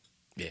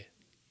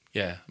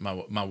 Yeah.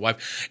 My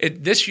wife.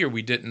 This year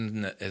we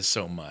didn't as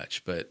so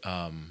much, but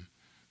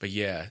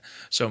yeah.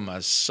 So my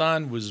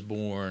son was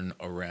born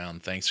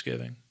around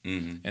Thanksgiving,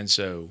 and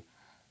so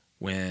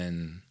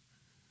when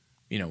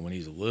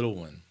he's a little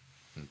one,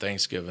 and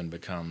Thanksgiving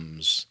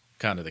becomes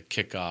kind of the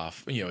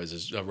kickoff,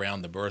 is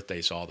around the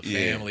birthday, so all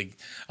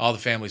the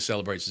family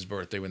celebrates his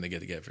birthday when they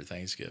get together for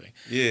Thanksgiving.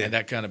 Yeah, and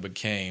that kind of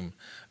became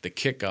the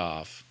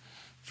kickoff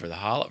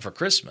for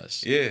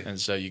Christmas. Yeah, and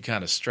so you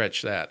kind of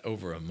stretch that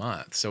over a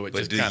month. So it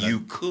do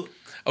you cook?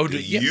 Oh,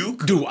 you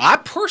cook? Do I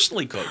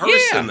personally cook?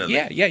 Personally?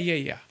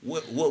 Yeah.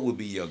 What would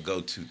be your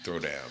go-to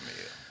throwdown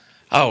meal?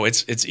 Oh,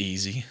 it's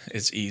easy.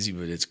 It's easy,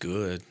 but it's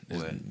good.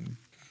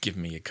 give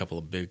me a couple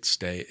of big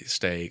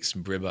steaks,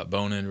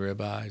 bone-in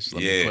ribeyes.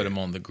 Let Yeah. me put them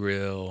on the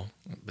grill.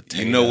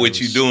 You know what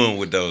you're doing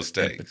with those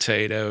steaks.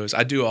 Potatoes.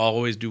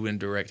 Always do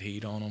indirect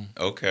heat on them.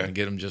 Okay. And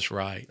get them just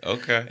right.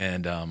 Okay.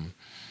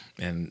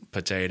 And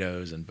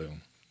potatoes, and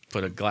boom.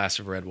 Put a glass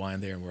of red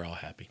wine there, and we're all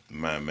happy.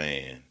 My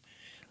man.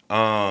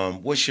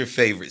 What's your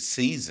favorite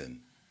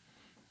season?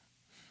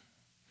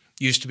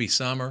 Used to be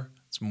summer.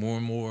 It's more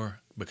and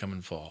more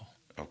becoming fall.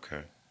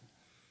 Okay.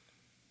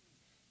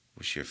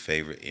 What's your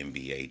favorite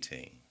NBA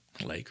team?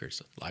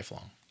 Lakers,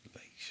 lifelong.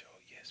 Lakers,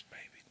 yes,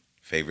 baby.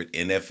 Favorite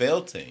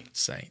NFL team?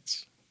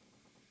 Saints.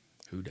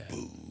 Who dat?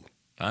 Boo.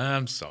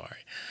 I'm sorry.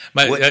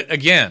 But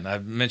again,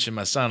 I've mentioned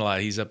my son a lot.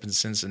 He's up in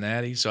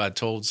Cincinnati. So I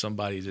told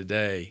somebody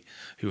today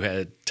who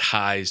had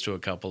ties to a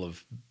couple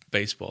of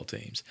baseball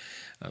teams.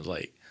 I was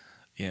like,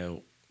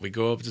 we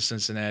go up to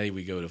Cincinnati.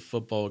 We go to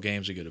football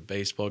games. We go to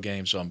baseball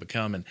games. So I'm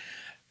becoming –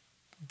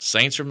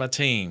 Saints are my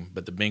team,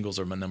 but the Bengals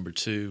are my number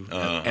 2.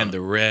 And the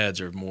Reds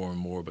are more and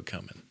more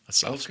becoming a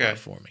soft spot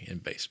for me in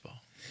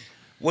baseball.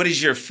 What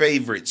is your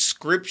favorite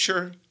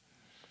scripture,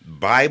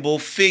 Bible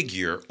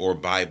figure, or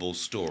Bible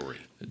story?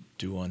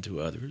 Do unto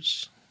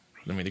others.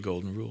 The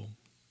golden rule.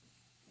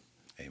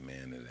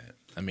 Amen to that.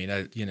 I mean,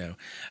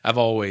 I've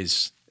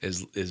always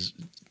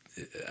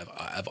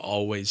I've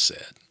always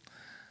said,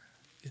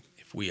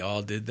 if we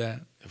all did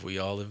that, if we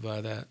all lived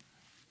by that,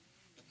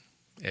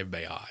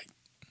 everybody all right.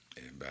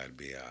 Everybody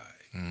be all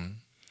right. Mm-hmm.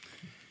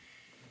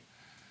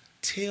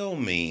 Tell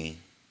me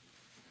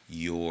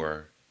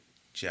your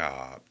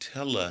job.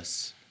 Tell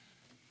us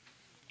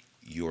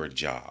your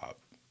job.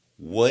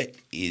 What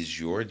is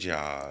your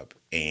job,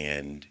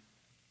 and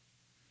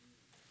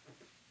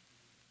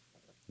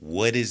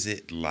what is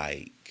it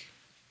like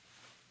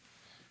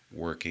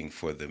working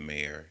for the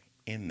mayor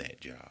in that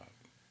job?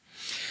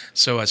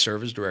 So I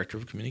serve as Director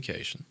of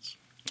Communications.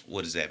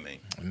 What does that mean?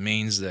 It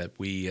means that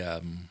we,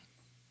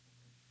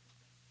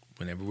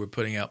 whenever we're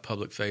putting out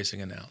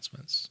public-facing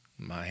announcements,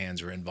 my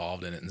hands are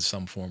involved in it in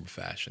some form or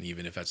fashion,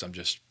 even if I'm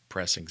just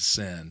pressing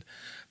send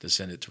to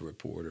send it to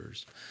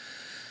reporters,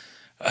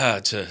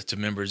 to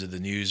members of the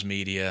news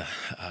media,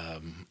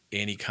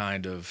 any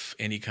kind of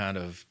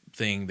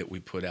thing that we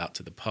put out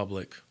to the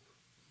public,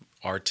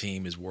 our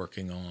team is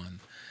working on.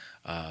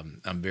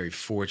 I'm very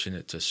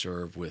fortunate to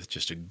serve with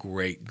just a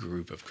great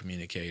group of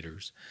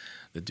communicators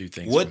that do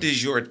things. What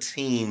does your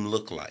team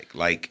look like?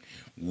 Like,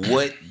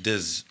 what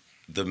does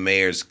the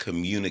mayor's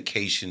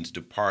communications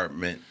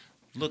department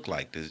look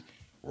like? Does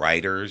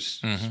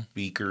writers,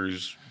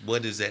 speakers,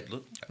 what does that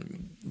look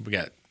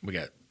like?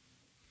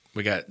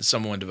 We got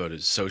someone devoted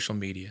to social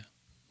media.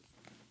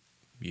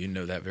 You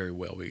know that very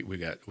well. We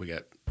got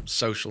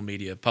social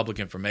media, public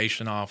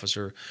information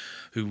officer,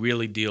 who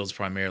really deals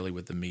primarily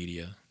with the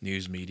media,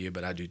 news media,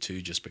 but I do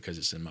too, just because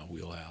it's in my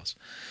wheelhouse.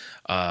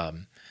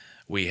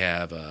 We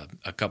have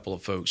a couple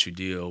of folks who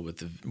deal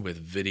with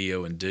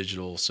video and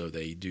digital, so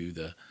they do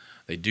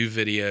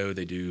video,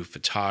 they do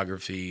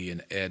photography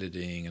and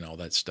editing and all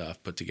that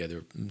stuff, put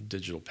together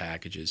digital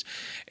packages.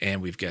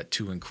 And we've got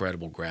 2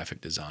 incredible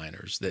graphic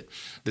designers that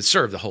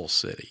serve the whole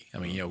city. I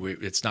mean,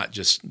 it's not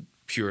just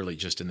purely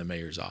just in the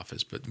mayor's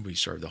office, but we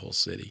serve the whole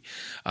city.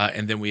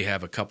 And then we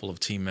have a couple of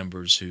team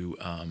members who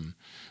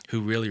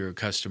really are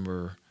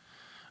customer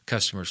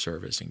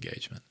service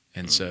engagement.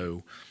 And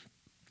so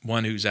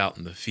one who's out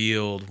in the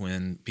field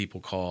when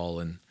people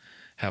call and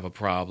have a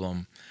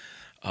problem,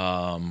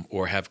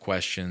 or have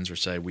questions, or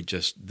say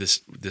this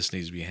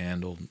needs to be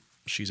handled.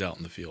 She's out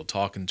in the field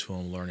talking to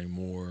them, learning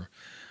more,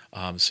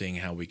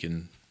 seeing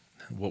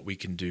what we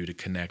can do to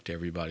connect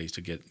everybody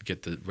to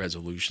get the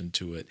resolution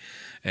to it.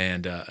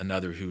 And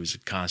another who is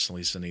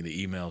constantly sending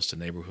the emails to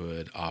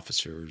neighborhood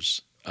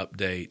officers,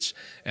 updates,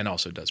 and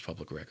also does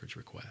public records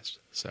requests.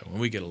 So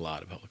we get a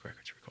lot of public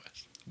records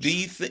requests. Do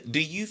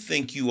you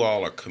think you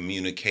all are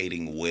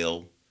communicating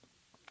well?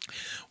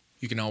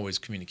 You can always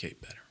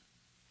communicate better.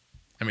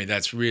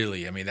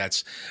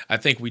 I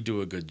think we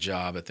do a good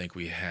job. I think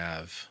we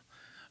have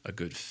a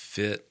good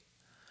fit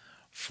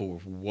for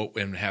what,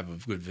 and have a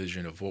good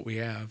vision of what we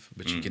have,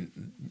 but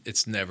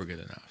it's never good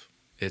enough.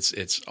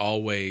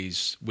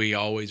 We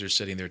always are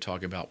sitting there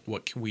talking about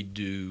what can we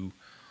do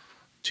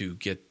to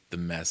get the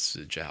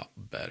message out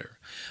better.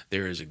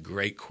 There is a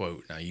great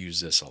quote, and I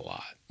use this a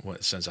lot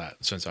since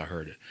I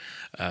heard it.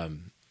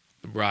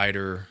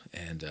 Writer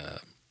and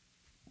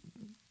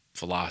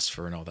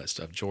philosopher and all that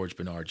stuff, George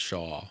Bernard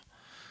Shaw,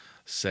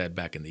 said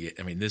back in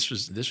this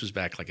was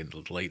back like in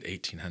the late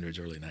 1800s,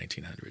 early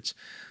 1900s.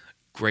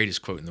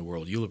 Greatest quote in the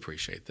world. You'll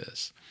appreciate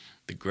this.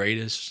 The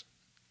greatest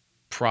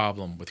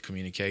problem with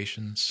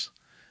communications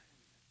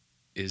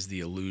is the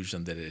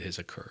illusion that it has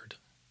occurred.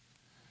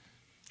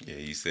 Yeah,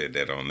 you said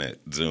that on that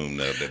Zoom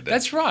the other day.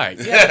 That's right.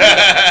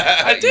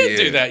 Yeah, I did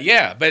do that.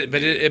 Yeah, but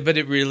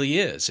it really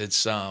is.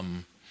 It's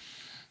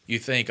you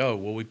think, oh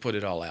well, we put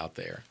it all out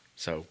there,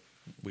 so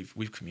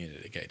we've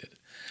communicated it.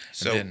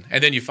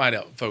 And then you find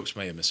out folks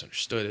may have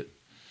misunderstood it,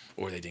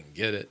 or they didn't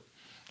get it,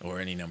 or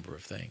any number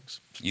of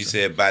things. You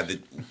said by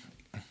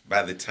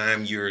the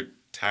time you're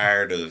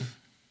tired of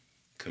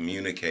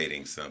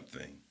communicating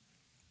something,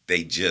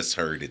 they just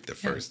heard it the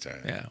first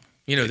time. Yeah.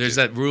 You know, there's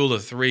that rule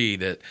of 3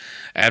 that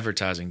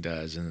advertising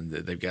does, and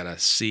they've got to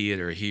see it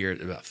or hear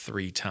it about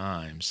 3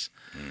 times.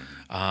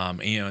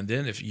 Mm-hmm. And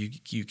then if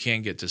you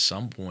can get to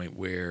some point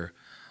where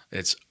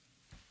it's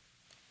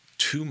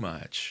too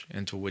much,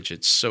 into which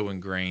it's so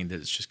ingrained that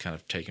it's just kind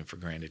of taken for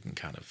granted and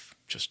kind of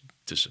just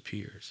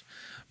disappears.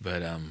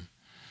 But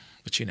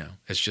you know,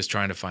 it's just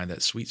trying to find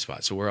that sweet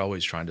spot. So we're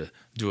always trying to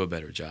do a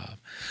better job.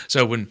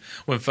 So when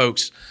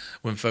folks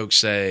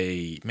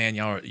say, "Man,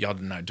 y'all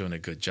not doing a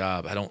good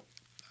job," I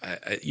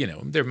you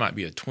know, there might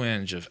be a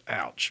twinge of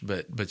ouch,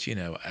 but you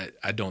know,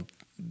 I don't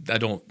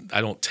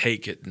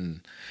take it,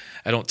 and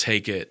I don't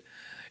take it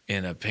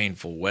in a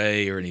painful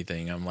way or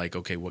anything. I'm like,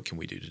 okay, what can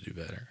we do to do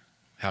better?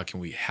 How can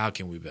we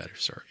better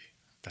serve you?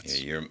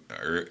 You're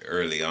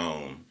early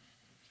on.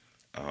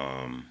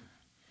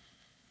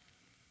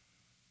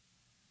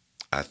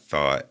 I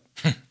thought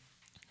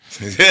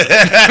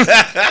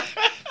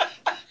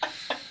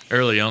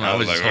early on I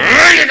was like,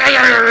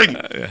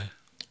 yeah.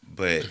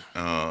 But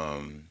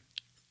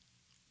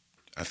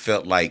I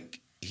felt like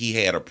he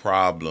had a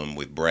problem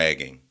with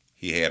bragging.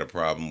 He had a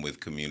problem with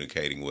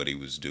communicating what he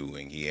was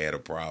doing. He had a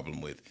problem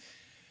with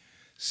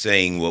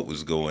saying what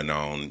was going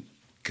on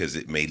because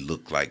it may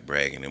look like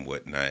bragging and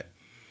whatnot.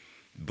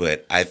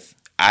 But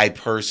I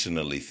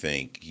personally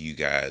think you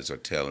guys are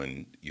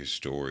telling your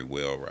story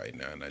well right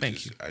now, and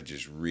I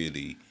just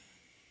really,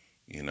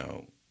 you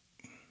know,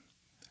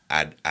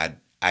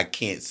 I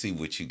can't see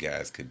what you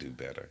guys could do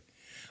better.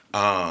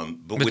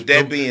 But with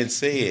that being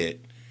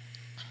said,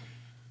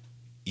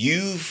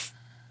 you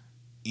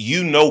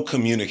know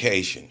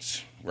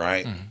communications,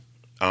 right?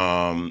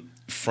 Mm-hmm.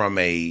 From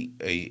a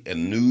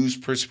news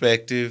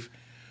perspective,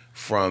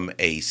 from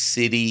a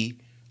city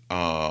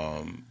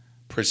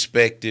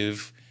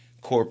perspective,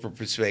 corporate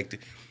perspective,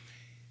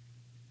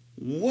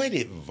 what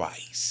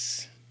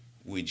advice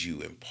would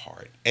you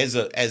impart as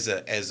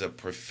a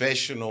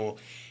professional,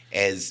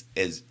 as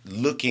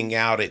looking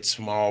out at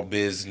small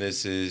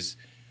businesses?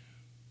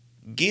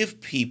 Give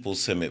people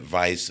some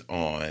advice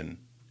on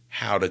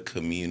how to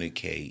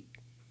communicate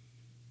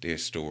their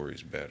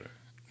stories better.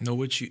 Know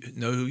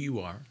who you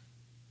are.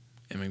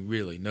 I mean,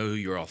 really, know who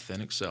your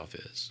authentic self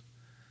is.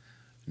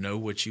 Know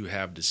what you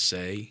have to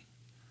say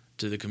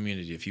to the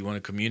community. If you want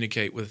to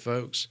communicate with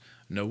folks,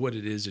 know what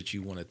it is that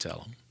you want to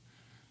tell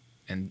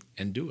them,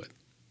 and do it,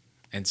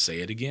 and say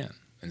it again,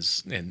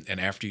 and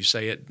after you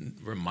say it,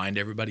 remind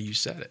everybody you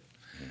said it,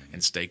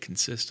 and stay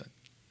consistent.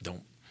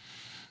 Don't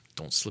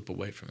slip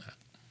away from that.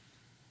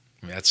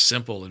 I mean, that's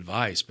simple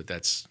advice, but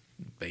that's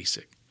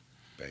basic.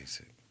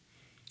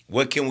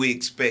 What can we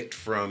expect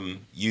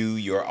from you,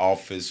 your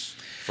office,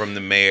 from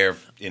the mayor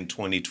in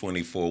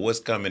 2024? What's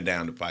coming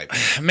down the pipe?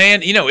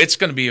 Man, you know, it's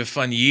going to be a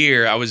fun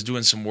year. I was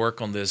doing some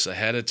work on this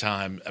ahead of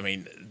time. I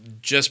mean,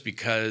 just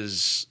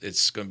because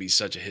it's going to be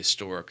such a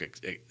historic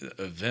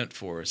event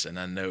for us, and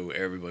I know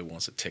everybody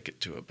wants a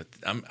ticket to it, but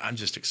I'm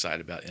just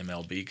excited about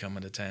MLB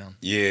coming to town.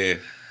 Yeah.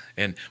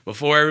 And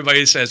before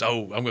everybody says,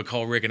 "Oh, I'm going to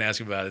call Rick and ask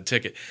him about a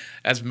ticket,"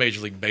 that's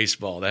Major League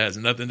Baseball. That has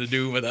nothing to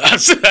do with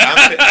us.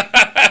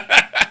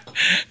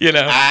 You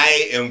know,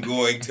 I am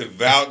going to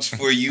vouch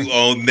for you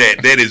on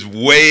that. That is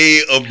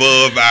way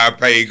above our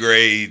pay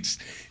grades.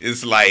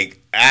 It's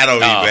like I don't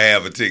even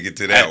have a ticket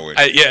to that one.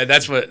 Yeah,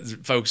 that's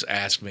what folks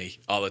ask me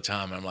all the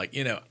time. I'm like,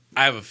 you know,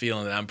 I have a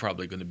feeling that I'm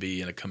probably going to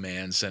be in a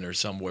command center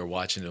somewhere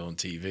watching it on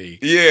TV.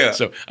 Yeah.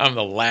 So I'm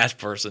the last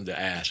person to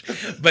ask.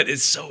 But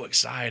it's so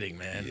exciting,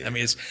 man. Yeah. I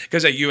mean, it's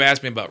because you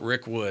asked me about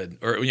Rick Wood,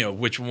 or, you know,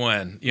 which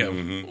one. You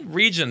know,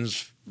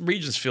 Regions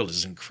Field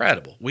is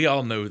incredible. We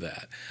all know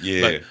that.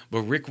 Yeah.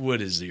 But Rick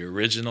Wood is the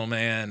original,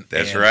 man.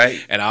 That's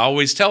right. And I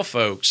always tell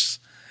folks,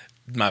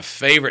 my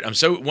favorite.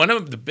 One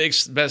of the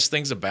best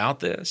things about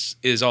this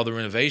is all the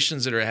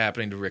renovations that are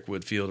happening to Rick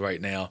Wood Field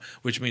right now,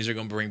 which means they're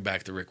going to bring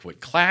back the Rick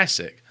Wood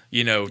Classic.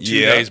 You know, 2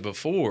 days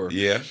before.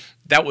 Yeah.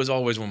 That was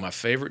always one of my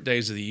favorite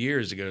days of the year,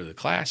 is to go to the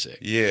Classic.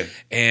 Yeah.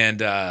 And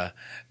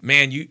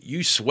man,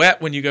 you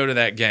sweat when you go to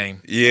that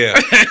game. Yeah.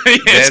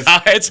 It's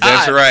hot. That's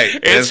right.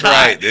 That's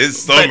right. It's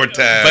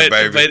summertime,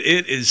 baby. But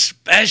it is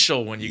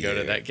special when you go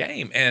to that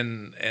game.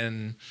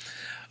 And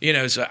you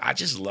know, so I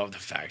just love the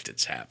fact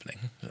it's happening.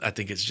 I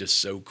think it's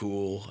just so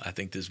cool. I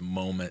think this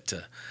moment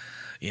to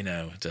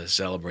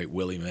celebrate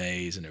Willie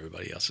Mays and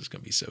everybody else is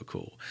going to be so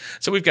cool.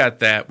 So we've got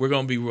that. We're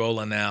going to be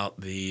rolling out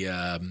the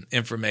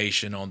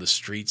information on the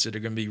streets that are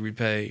going to be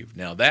repaved.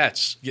 Now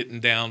that's getting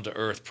down to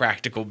earth,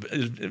 practical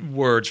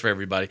words for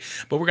everybody.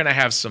 But we're going to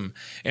have some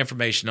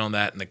information on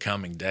that in the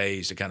coming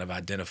days to kind of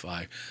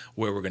identify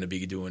where we're going to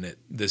be doing it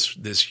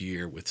this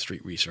year with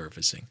street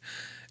resurfacing.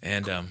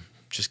 And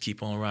just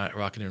keep on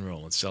rocking and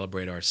rolling.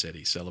 Celebrate our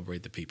city.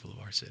 Celebrate the people of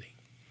our city.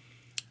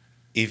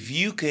 If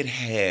you could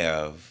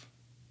have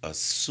a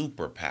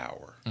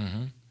superpower,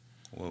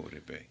 what would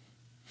it be?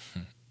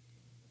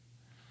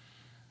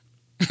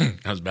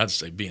 I was about to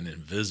say being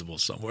invisible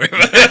somewhere.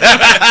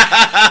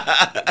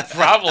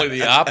 Probably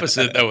the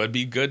opposite, though. It'd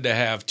be good to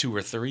have 2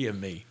 or 3 of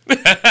me.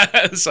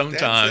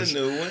 Sometimes. That's a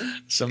new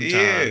one.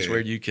 Sometimes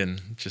where you can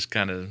just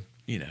kind of,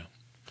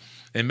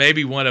 And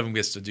maybe one of them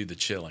gets to do the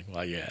chilling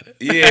while you're at it.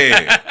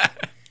 Yeah.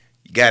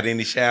 You got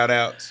any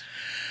shout-outs?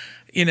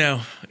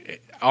 I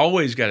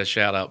always got to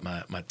shout out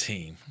my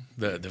team,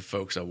 the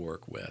folks I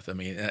work with. I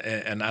mean,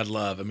 and I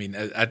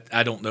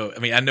don't know. I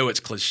mean, I know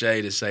it's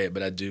cliche to say it,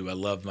 but I do. I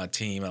love my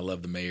team. I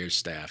love the mayor's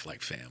staff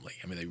like family.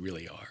 I mean, they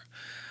really are.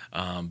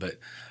 But,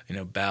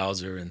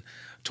 Bowser and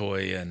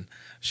Toya and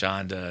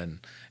Shonda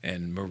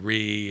and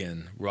Marie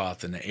and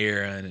Roth and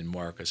Aaron and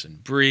Marcus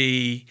and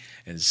Bree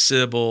and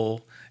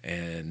Sybil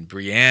and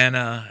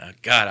Brianna.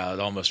 God, I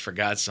almost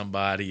forgot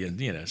somebody.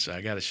 And, so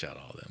I got to shout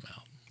all of them out.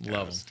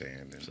 Love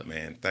them. So,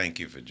 man, thank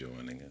you for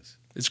joining us.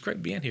 It's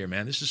great being here,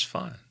 man. This is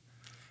fun.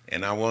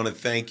 And I want to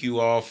thank you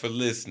all for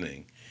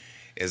listening.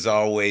 As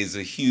always,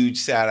 a huge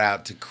shout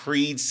out to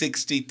Creed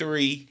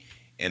 63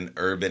 and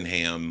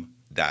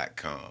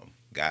urbanham.com.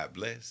 God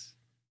bless.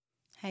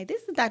 Hey,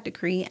 this is Dr.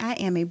 Creed. I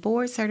am a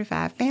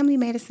board-certified family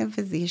medicine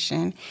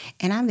physician,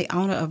 and I'm the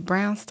owner of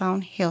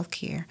Brownstone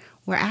Healthcare,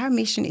 where our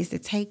mission is to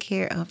take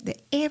care of the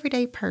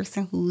everyday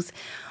person who's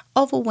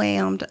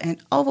overwhelmed and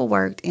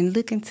overworked and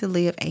looking to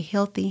live a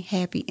healthy,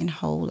 happy, and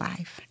whole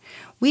life.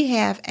 We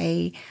have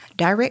a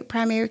direct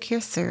primary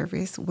care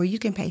service where you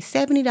can pay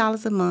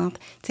 $70 a month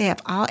to have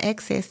all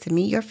access to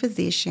meet your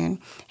physician,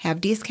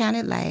 have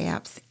discounted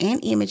labs,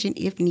 and imaging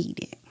if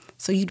needed.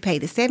 So you'd pay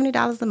the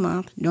 $70 a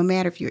month no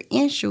matter if you're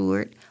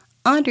insured,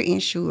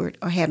 underinsured,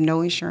 or have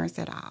no insurance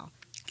at all.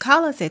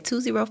 Call us at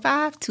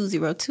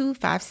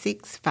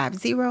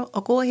 205-202-5650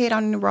 or go ahead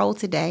and enroll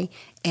today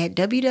at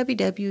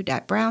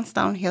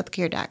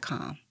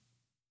www.brownstonehealthcare.com.